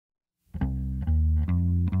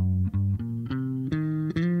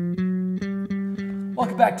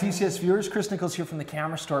Welcome back, TCS viewers. Chris Niccolls here from the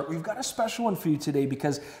Camera Store. We've got a special one for you today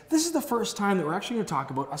because this is the first time that we're actually going to talk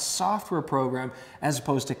about a software program as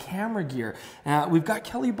opposed to camera gear. We've got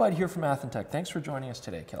Kelly Budd here from Athentech. Thanks for joining us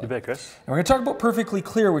today, Kelly. You bet, Chris. And we're going to talk about Perfectly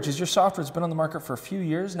Clear, which is your software that's been on the market for a few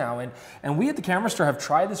years now. And we at the Camera Store have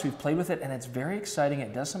tried this, we've played with it, and it's very exciting.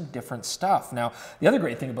 It does some different stuff. Now, the other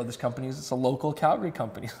great thing about this company is it's a local Calgary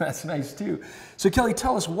company. That's nice too. So Kelly,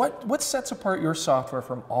 tell us, what sets apart your software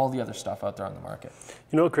from all the other stuff out there on the market?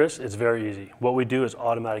 You know, Chris, it's very easy. What we do is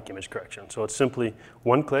automatic image correction. So it's simply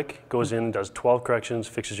one click, goes in, does 12 corrections,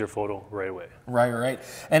 fixes your photo right away. Right.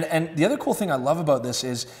 And the other cool thing I love about this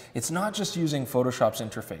is it's not just using Photoshop's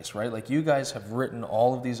interface, right? Like you guys have written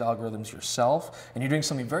all of these algorithms yourself, and you're doing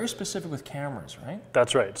something very specific with cameras, right?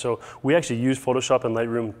 That's right. So we actually use Photoshop and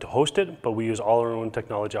Lightroom to host it, but we use all our own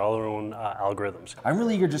technology, all our own algorithms. I'm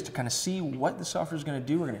really eager just to kind of see what the software is going to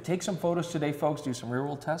do. We're going to take some photos today, folks, do some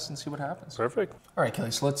real-world tests, and see what happens. Perfect. All right,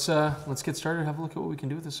 Kelly, so let's get started and have a look at what we can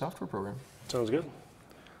do with this software program. Sounds good.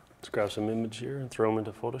 Let's grab some image here and throw them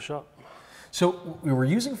into Photoshop. So we were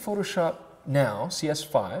using Photoshop now,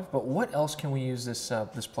 CS5, but what else can we use this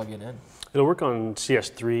plugin in? It'll work on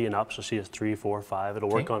CS3 and up, so CS3, 4, 5. It'll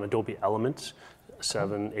work on Adobe Elements,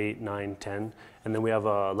 7, 8, 9, 10, and then we have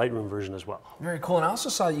a Lightroom version as well. Very cool. And I also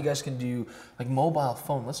saw that you guys can do like mobile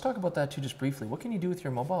phone. Let's talk about that too just briefly. What can you do with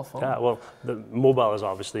your mobile phone? Yeah, well, the mobile is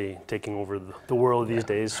obviously taking over the world these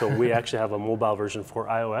days, so we actually have a mobile version for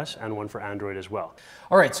iOS and one for Android as well.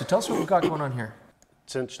 All right, so tell us what we've got going on here.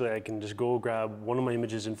 Essentially, I can just go grab one of my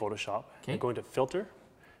images in Photoshop, and go into Filter,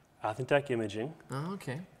 Athentech Imaging. Oh,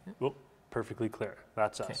 okay. Yep. Whoop, Perfectly Clear.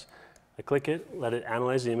 That's us. I click it, let it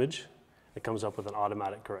analyze the image. It comes up with an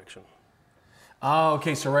automatic correction. Oh,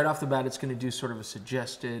 okay. So right off the bat, it's going to do sort of a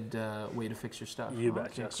suggested way to fix your stuff. You bet.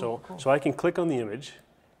 Okay, Yeah. Cool. So I can click on the image,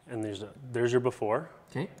 and there's your before,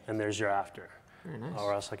 and there's your after. Very nice.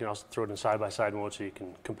 Or else I can also throw it in side-by-side mode so you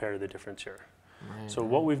can compare the difference here. Right, so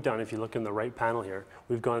what we've done, if you look in the right panel here,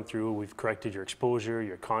 we've gone through, we've corrected your exposure,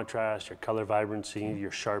 your contrast, your color vibrancy, your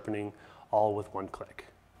sharpening, all with one click.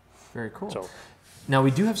 Very cool. So, now we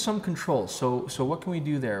do have some controls. So what can we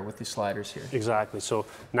do there with these sliders here? Exactly. So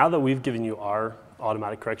now that we've given you our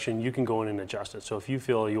automatic correction, you can go in and adjust it. So if you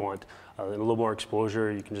feel you want a little more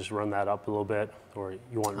exposure, you can just run that up a little bit, or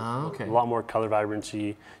you want a lot more color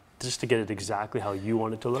vibrancy, just to get it exactly how you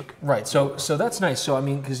want it to look. Right, so that's nice. So I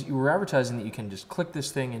mean, because you were advertising that you can just click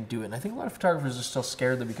this thing and do it. And I think a lot of photographers are still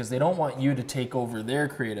scared though because they don't want you to take over their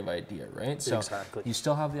creative idea, right? So exactly. You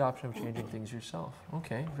still have the option of changing things yourself.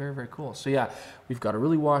 Okay, very, very cool. So yeah, we've got a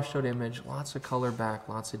really washed out image, lots of color back,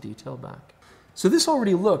 lots of detail back. So this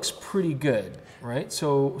already looks pretty good, right?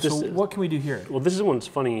 So what can we do here? Well, this is one's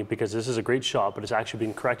funny because this is a great shot, but it's actually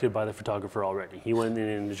been corrected by the photographer already. He went in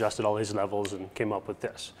and adjusted all his levels and came up with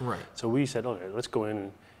this. Right. So we said, okay, let's go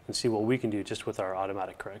in and see what we can do just with our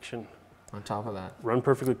automatic correction. On top of that. Run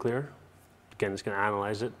Perfectly Clear. Again, it's going to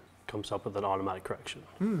analyze it, comes up with an automatic correction.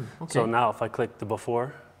 Okay. So now if I click the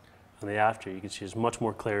before and the after, you can see there's much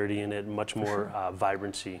more clarity in it, much more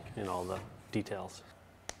vibrancy in all the details.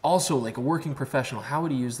 Also, like a working professional, how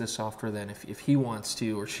would he use this software then if he wants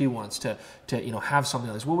to or she wants to have something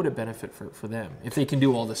like this? What would it benefit for them if they can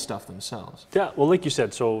do all this stuff themselves? Yeah, well, like you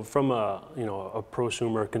said, so from a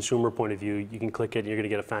prosumer, consumer point of view, you can click it and you're going to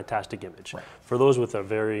get a fantastic image. Right. For those with a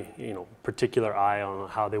very particular eye on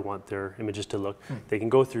how they want their images to look, they can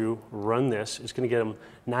go through, run this. It's going to get them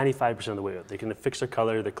 95% of the way out. They can fix their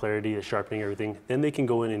color, the clarity, the sharpening, everything. Then they can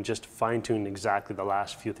go in and just fine tune exactly the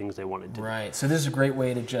last few things they wanted to. Right. So this is a great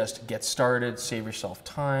way to just get started, save yourself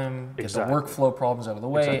time, get the workflow problems out of the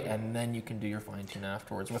way, and then you can do your fine tune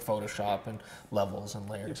afterwards with Photoshop and levels and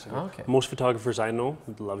layers. Exactly. Okay. Most photographers I know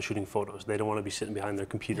love shooting photos. They don't want to be sitting behind their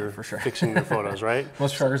computer fixing their photos, right?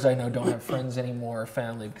 Most photographers I know don't have friends anymore or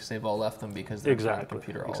family because they've all left them because they're behind the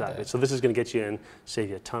computer all day. So this is going to get you in,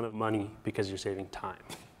 save you a ton of money because you're saving time.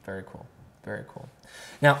 Very cool. Very cool.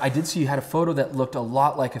 Now, I did see you had a photo that looked a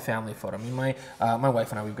lot like a family photo. I mean, my wife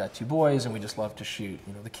and I, we've got 2 boys, and we just love to shoot,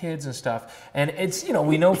 the kids and stuff. And it's,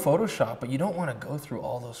 we know Photoshop, but you don't want to go through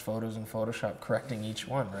all those photos in Photoshop correcting each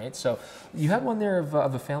one, right? So you had one there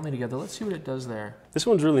of a family together. Let's see what it does there. This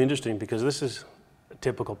one's really interesting because this is a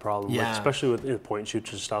typical problem, especially with point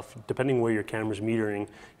shoots and stuff. Depending where your camera's metering,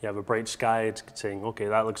 you have a bright sky, it's saying, okay,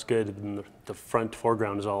 that looks good, and the front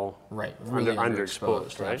foreground is all really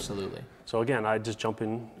underexposed, right? Absolutely. So again, I just jump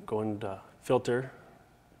in, go into Filter,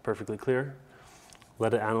 Perfectly Clear,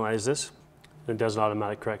 let it analyze this. and it does an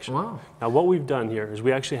automatic correction. Wow. Now what we've done here is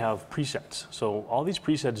we actually have presets. So all these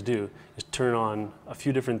presets do is turn on a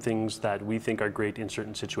few different things that we think are great in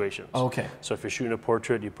certain situations. Okay. So if you're shooting a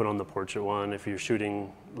portrait, you put on the portrait one. If you're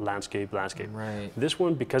shooting landscape, landscape. Right. This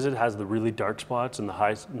one, because it has the really dark spots and the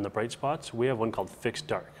high and the bright spots, we have one called fixed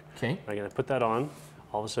dark. Okay. I'm gonna put that on.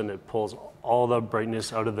 All of a sudden it pulls all the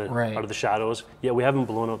brightness out of the Right. out of the shadows. Yeah, we haven't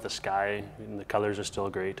blown out the sky, and the colors are still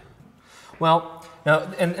great. Well, now,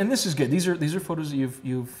 and this is good. These are photos that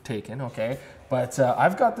you've taken, okay? But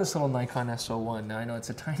I've got this little Nikon SO1. Now I know it's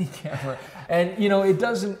a tiny camera, and you know it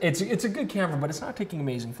doesn't. It's a good camera, but it's not taking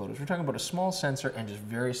amazing photos. We're talking about a small sensor and just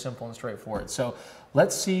very simple and straightforward. So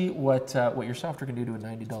let's see what your software can do to a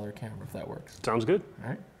 $90 camera if that works. Sounds good. All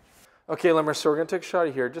right. Okay, Lemmer. So we're gonna take a shot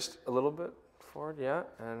of here, just a little bit forward, yeah,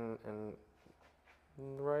 and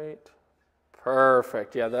right.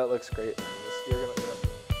 Perfect. Yeah, that looks great. You're gonna.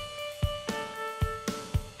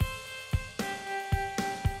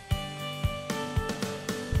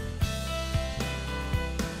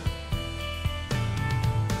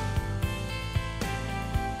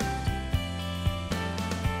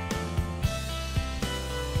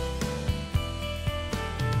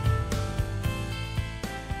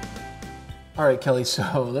 All right, Kelly,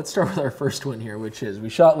 so let's start with our first one here, which is we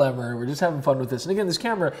shot Lemmer. We're just having fun with this. And again, this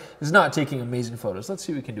camera is not taking amazing photos. Let's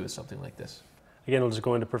see what we can do with something like this. Again, we'll just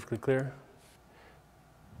go into perfectly clear.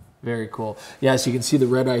 Very cool. Yeah, so you can see the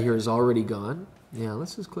red eye here is already gone. Yeah,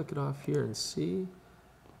 let's just click it off here and see.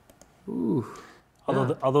 Ooh.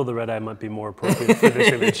 Although the red eye might be more appropriate for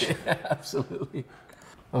this image. Yeah, absolutely.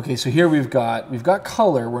 Okay, so here we've got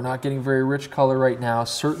color. We're not getting very rich color right now.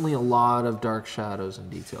 Certainly a lot of dark shadows and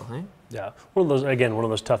detail, hey? Yeah, one of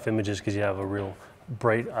those tough images because you have a real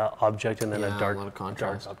bright object and then a dark lot of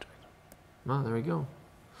contrast. object. Oh, there we go.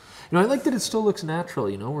 You know, I like that it still looks natural.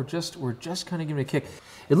 You know, we're just kind of giving it a kick.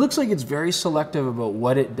 It looks like it's very selective about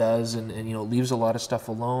what it does, and you know, leaves a lot of stuff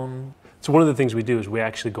alone. So one of the things we do is we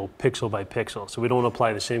actually go pixel by pixel, so we don't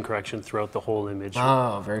apply the same correction throughout the whole image.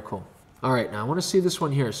 Oh, very cool. All right, now I want to see this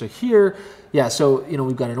one here. So here, yeah, so you know,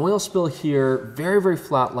 we've got an oil spill here, very, very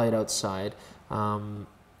flat light outside.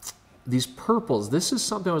 These purples, this is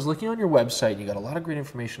something I was looking on your website, and you got a lot of great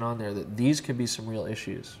information on there that these can be some real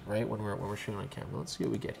issues, right, when we're shooting on camera. Let's see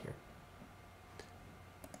what we get here.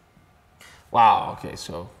 Wow, okay,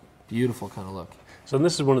 so beautiful kind of look. So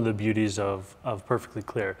this is one of the beauties of perfectly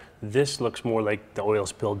clear. This looks more like the oil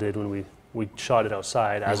spill did when we shot it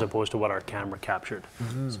outside, as opposed to what our camera captured.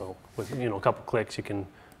 So with a couple clicks, you can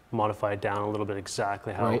modify it down a little bit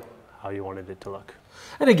exactly how you wanted it to look.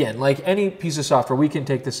 And again, like any piece of software, we can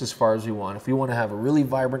take this as far as we want. If we want to have a really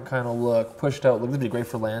vibrant kind of look, pushed out look, this would be great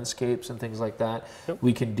for landscapes and things like that. Yep.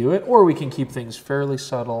 We can do it, or we can keep things fairly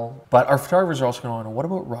subtle. But our photographers are also going to want to know, what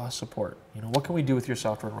about RAW support? You know, what can we do with your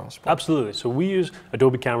software in RAW support? Absolutely. So we use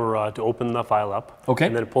Adobe Camera Raw to open the file up,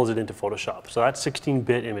 and then it pulls it into Photoshop. So that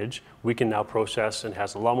 16-bit image we can now process, and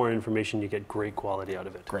has a lot more information. You get great quality out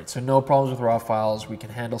of it. Great. So no problems with RAW files. We can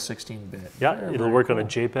handle 16-bit. Yeah, it'll work on a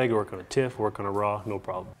JPEG, work on a TIFF, work on a RAW, no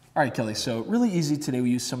problem. All right, Kelly, so really easy today.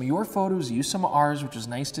 We used some of your photos, we used some of ours, which is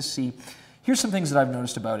nice to see. Here's some things that I've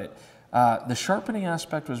noticed about it. The sharpening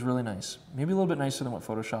aspect was really nice. Maybe a little bit nicer than what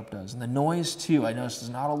Photoshop does. And the noise too, I noticed there's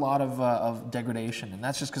not a lot of degradation, and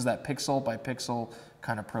that's just because that pixel by pixel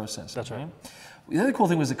kind of process. That's right. The other cool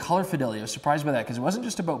thing was the color fidelity. I was surprised by that because it wasn't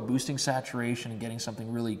just about boosting saturation and getting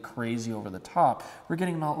something really crazy over the top. We're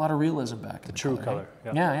getting a lot of realism back. The true color.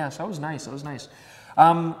 Right? Yeah, so that was nice, that was nice.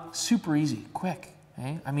 Super easy, quick.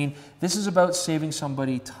 Okay? I mean, this is about saving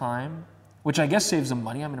somebody time, which I guess saves them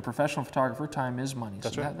money. I mean, a professional photographer, time is money.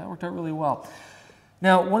 That's so right. that worked out really well.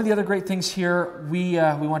 Now, one of the other great things here, we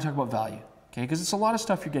want to talk about value, okay? Because it's a lot of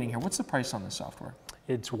stuff you're getting here. What's the price on this software?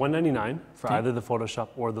 It's $199 for either the Photoshop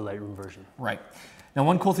or the Lightroom version. Right. Now,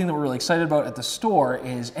 one cool thing that we're really excited about at the store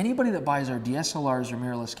is anybody that buys our DSLRs or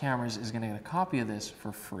mirrorless cameras is going to get a copy of this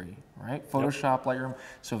for free, right? Photoshop, Lightroom,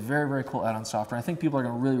 so very, very cool add-on software. I think people are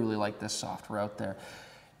going to really, really like this software out there.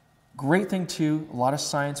 Great thing too, a lot of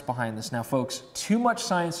science behind this. Now folks, too much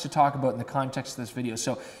science to talk about in the context of this video.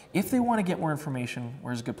 So if they want to get more information,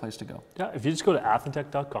 where's a good place to go? Yeah, if you just go to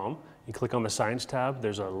athentech.com, you click on the science tab,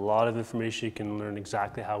 there's a lot of information. You can learn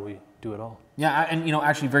exactly how we do it all. Yeah, and you know,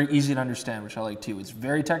 actually very easy to understand, which I like too. It's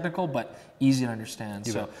very technical, but easy to understand.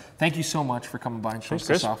 So thank you so much for coming by and showing us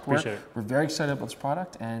the software. Appreciate it. We're very excited about this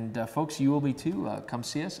product, and folks, you will be too. Come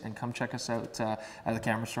see us and come check us out at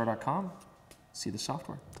thecamerastore.com. See the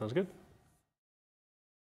software. Sounds good.